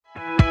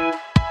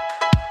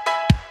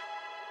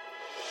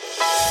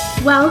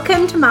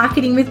Welcome to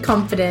Marketing with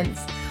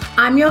Confidence.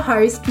 I'm your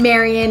host,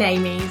 Marianne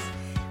Amies.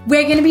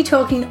 We're going to be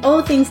talking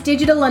all things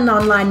digital and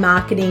online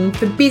marketing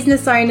for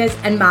business owners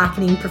and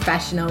marketing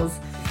professionals.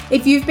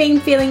 If you've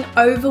been feeling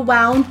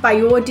overwhelmed by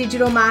your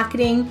digital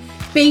marketing,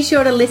 be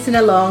sure to listen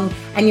along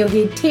and you'll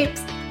hear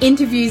tips,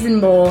 interviews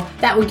and more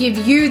that will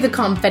give you the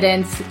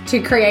confidence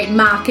to create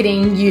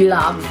marketing you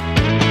love.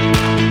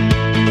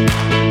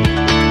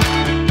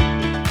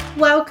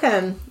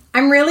 Welcome.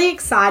 I'm really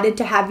excited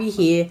to have you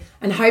here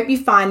and hope you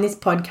find this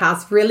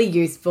podcast really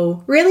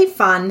useful, really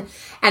fun,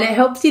 and it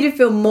helps you to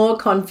feel more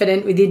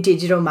confident with your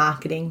digital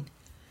marketing.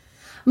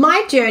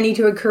 My journey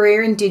to a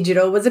career in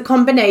digital was a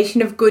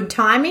combination of good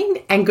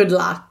timing and good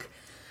luck.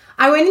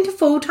 I went into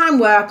full-time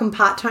work and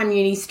part-time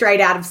uni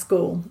straight out of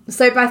school.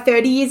 So by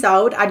 30 years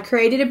old, I'd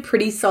created a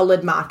pretty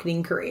solid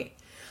marketing career.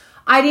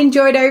 I'd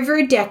enjoyed over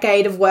a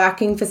decade of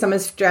working for some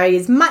of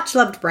Australia's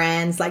much-loved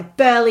brands like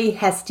Burley,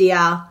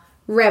 Hestia,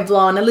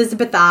 Revlon,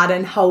 Elizabeth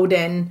Arden,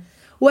 Holden,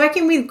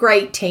 working with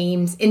great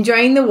teams,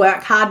 enjoying the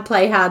work hard,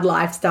 play hard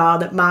lifestyle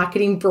that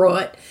marketing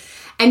brought,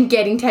 and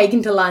getting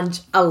taken to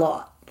lunch a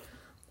lot.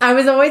 I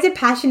was always a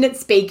passionate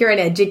speaker and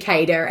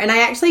educator, and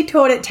I actually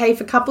taught at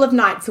TAFE a couple of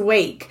nights a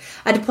week,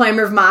 a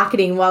diploma of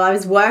marketing while I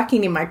was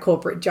working in my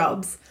corporate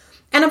jobs.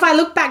 And if I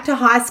look back to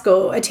high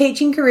school, a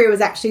teaching career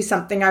was actually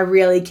something I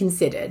really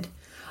considered.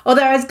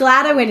 Although I was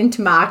glad I went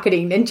into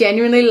marketing and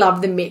genuinely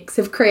loved the mix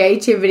of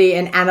creativity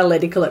and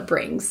analytical it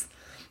brings.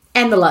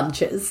 And the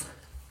lunches.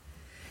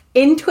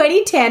 In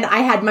 2010, I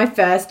had my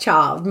first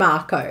child,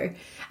 Marco,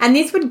 and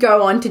this would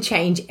go on to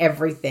change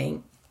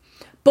everything.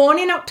 Born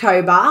in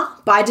October,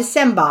 by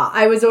December,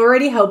 I was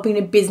already helping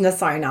a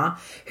business owner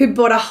who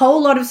bought a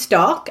whole lot of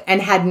stock and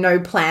had no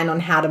plan on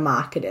how to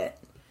market it.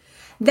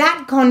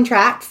 That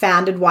contract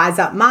founded Wise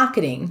Up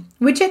Marketing,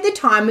 which at the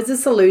time was a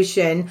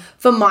solution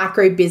for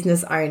micro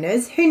business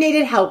owners who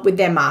needed help with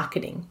their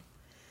marketing.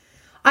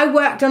 I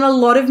worked on a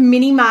lot of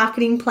mini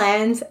marketing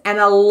plans and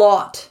a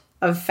lot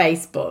of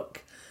Facebook.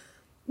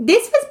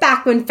 This was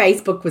back when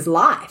Facebook was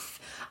life.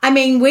 I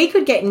mean, we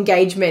could get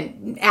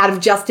engagement out of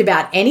just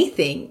about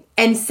anything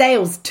and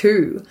sales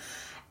too.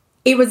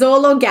 It was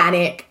all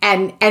organic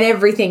and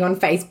everything on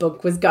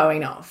Facebook was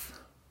going off.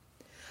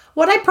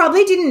 What I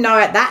probably didn't know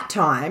at that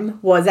time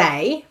was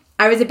A,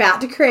 I was about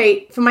to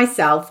create for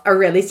myself a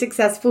really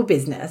successful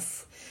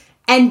business,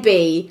 and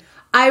B,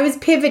 I was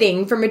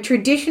pivoting from a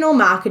traditional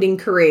marketing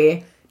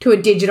career to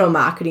a digital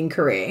marketing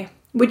career,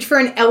 which for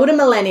an elder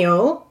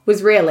millennial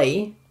was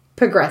really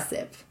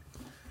progressive.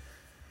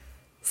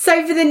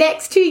 So for the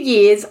next 2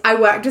 years, I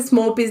worked with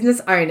small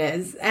business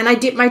owners and I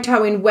dipped my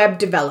toe in web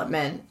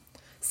development,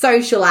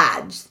 social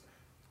ads.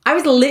 I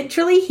was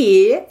literally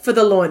here for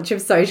the launch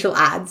of social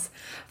ads.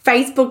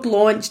 Facebook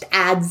launched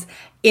ads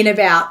in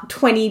about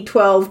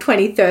 2012,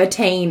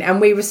 2013, and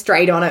we were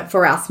straight on it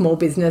for our small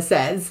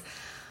businesses.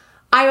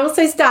 I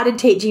also started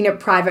teaching at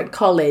private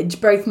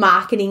college, both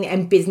marketing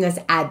and business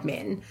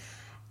admin.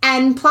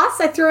 And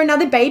plus, I threw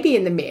another baby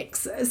in the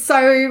mix.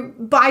 So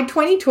by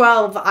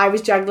 2012, I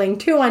was juggling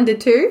 2 under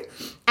 2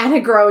 and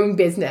a growing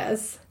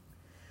business.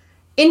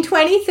 In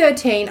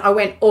 2013, I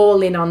went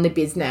all in on the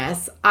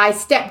business. I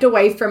stepped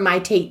away from my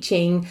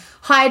teaching,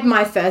 hired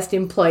my first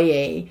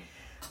employee.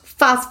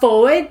 Fast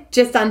forward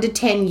just under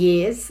 10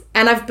 years,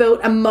 and I've built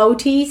a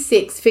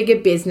multi-6-figure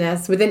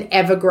business with an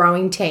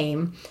ever-growing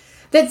team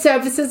that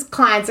services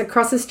clients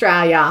across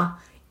Australia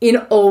in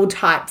all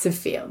types of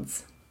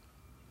fields.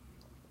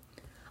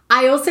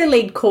 I also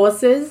lead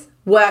courses,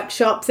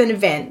 workshops and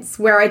events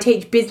where I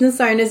teach business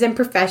owners and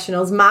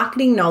professionals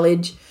marketing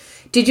knowledge,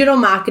 digital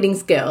marketing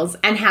skills,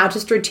 and how to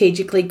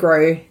strategically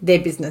grow their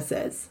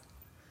businesses.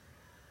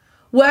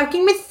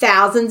 Working with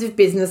thousands of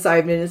business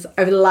owners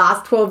over the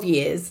last 12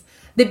 years,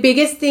 the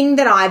biggest thing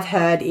that I've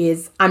heard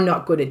is I'm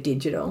not good at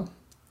digital.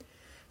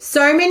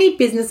 So many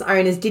business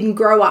owners didn't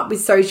grow up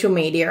with social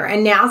media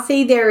and now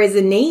see there is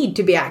a need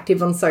to be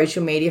active on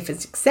social media for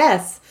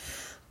success,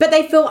 but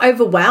they feel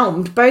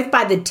overwhelmed both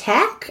by the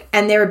tech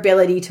and their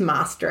ability to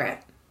master it.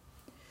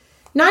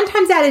 9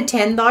 times out of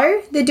 10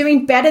 though, they're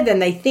doing better than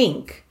they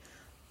think.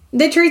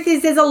 The truth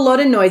is there's a lot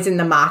of noise in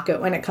the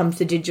market when it comes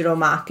to digital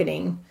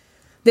marketing.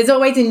 There's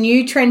always a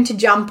new trend to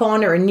jump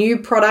on or a new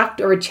product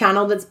or a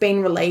channel that's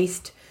been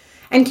released,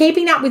 and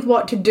keeping up with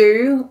what to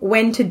do,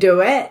 when to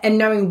do it, and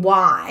knowing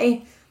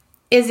why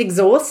is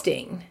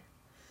exhausting.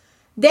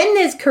 Then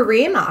there's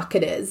career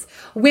marketers,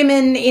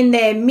 women in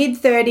their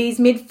mid-30s,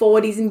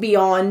 mid-40s and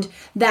beyond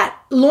that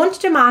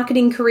launched a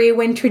marketing career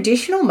when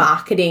traditional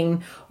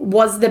marketing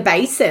was the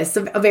basis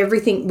of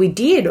everything we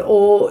did,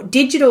 or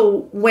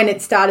digital when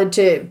it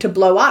started to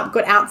blow up,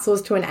 got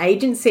outsourced to an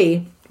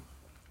agency.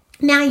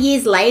 Now,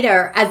 years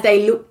later, as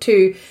they look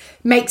to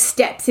make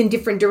steps in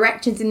different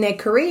directions in their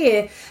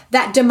career,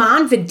 that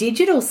demand for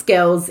digital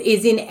skills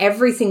is in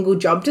every single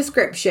job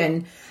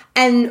description.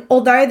 And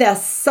although they're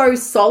so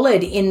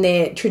solid in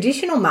their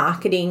traditional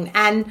marketing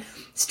and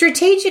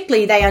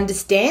Strategically, they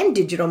understand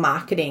digital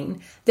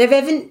marketing.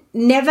 They've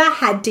never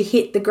had to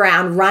hit the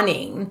ground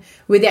running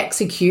with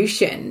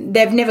execution.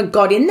 They've never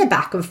got in the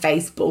back of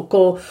Facebook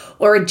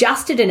or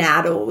adjusted an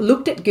ad or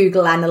looked at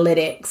Google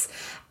Analytics.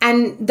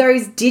 And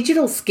those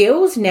digital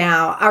skills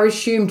now are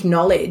assumed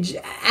knowledge,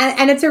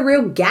 and it's a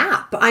real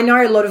gap. I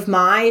know a lot of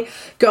my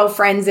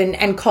girlfriends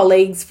and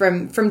colleagues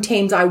from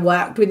teams I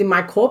worked with in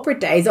my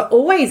corporate days are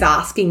always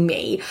asking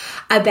me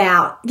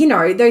about,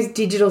 those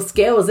digital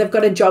skills. They've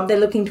got a job they're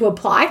looking to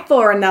apply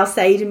for, and they'll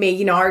say to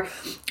me,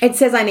 it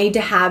says I need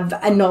to have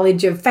a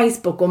knowledge of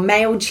Facebook or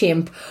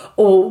MailChimp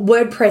or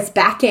WordPress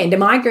backend.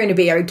 Am I going to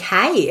be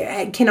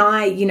okay? Can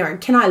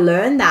I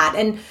learn that?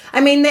 And I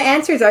mean, the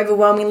answer is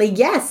overwhelmingly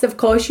yes, of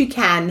course you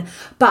can.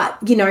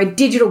 But,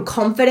 digital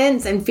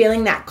confidence and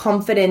feeling that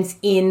confidence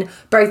in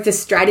both the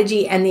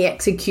strategy and the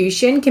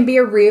execution can be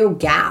a real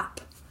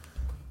gap.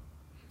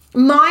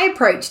 My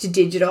approach to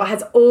digital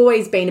has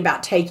always been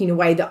about taking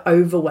away the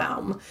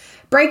overwhelm,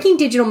 breaking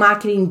digital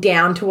marketing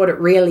down to what it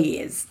really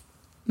is: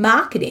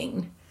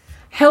 marketing,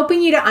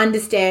 helping you to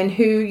understand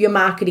who you're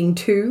marketing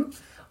to,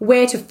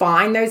 where to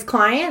find those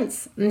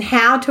clients, and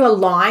how to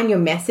align your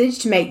message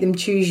to make them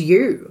choose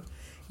you,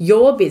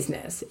 your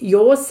business,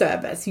 your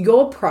service,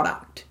 your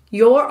product,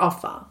 your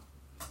offer.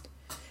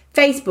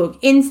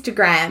 Facebook,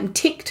 Instagram,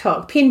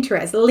 TikTok,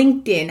 Pinterest,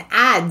 LinkedIn,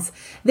 ads,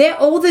 they're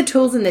all the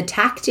tools and the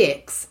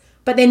tactics,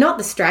 but they're not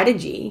the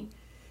strategy.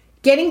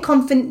 Getting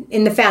confident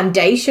in the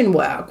foundation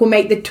work will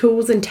make the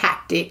tools and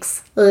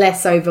tactics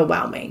less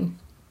overwhelming.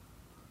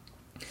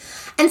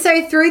 And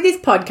so through this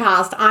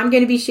podcast, I'm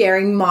going to be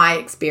sharing my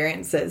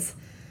experiences,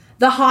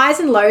 the highs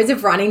and lows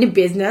of running a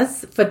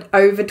business for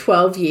over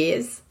 12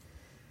 years,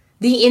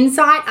 the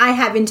insight I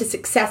have into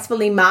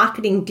successfully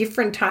marketing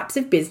different types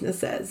of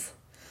businesses,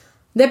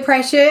 the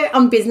pressure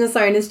on business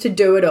owners to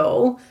do it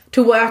all,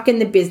 to work in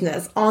the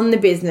business, on the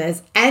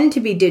business, and to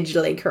be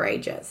digitally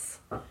courageous.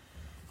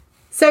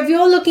 So if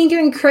you're looking to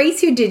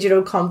increase your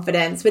digital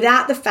confidence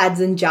without the fads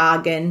and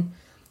jargon,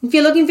 if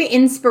you're looking for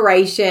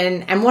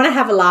inspiration and want to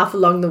have a laugh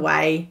along the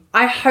way,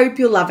 I hope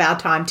you'll love our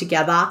time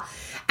together,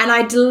 and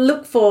I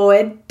look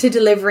forward to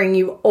delivering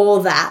you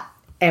all that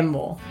and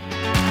more.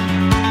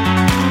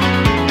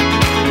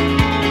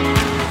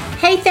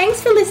 Hey,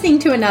 thanks for listening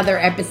to another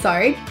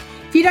episode.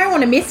 If you don't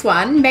want to miss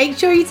one, make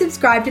sure you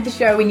subscribe to the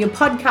show in your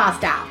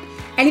podcast app.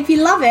 And if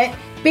you love it,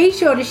 be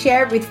sure to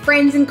share it with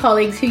friends and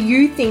colleagues who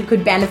you think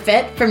could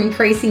benefit from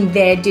increasing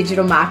their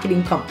digital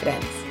marketing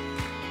confidence.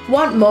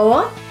 Want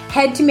more?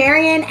 Head to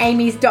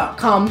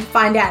marianneamies.com to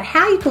find out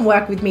how you can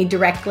work with me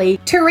directly,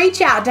 to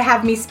reach out to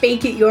have me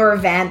speak at your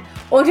event,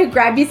 or to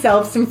grab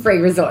yourself some free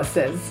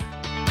resources.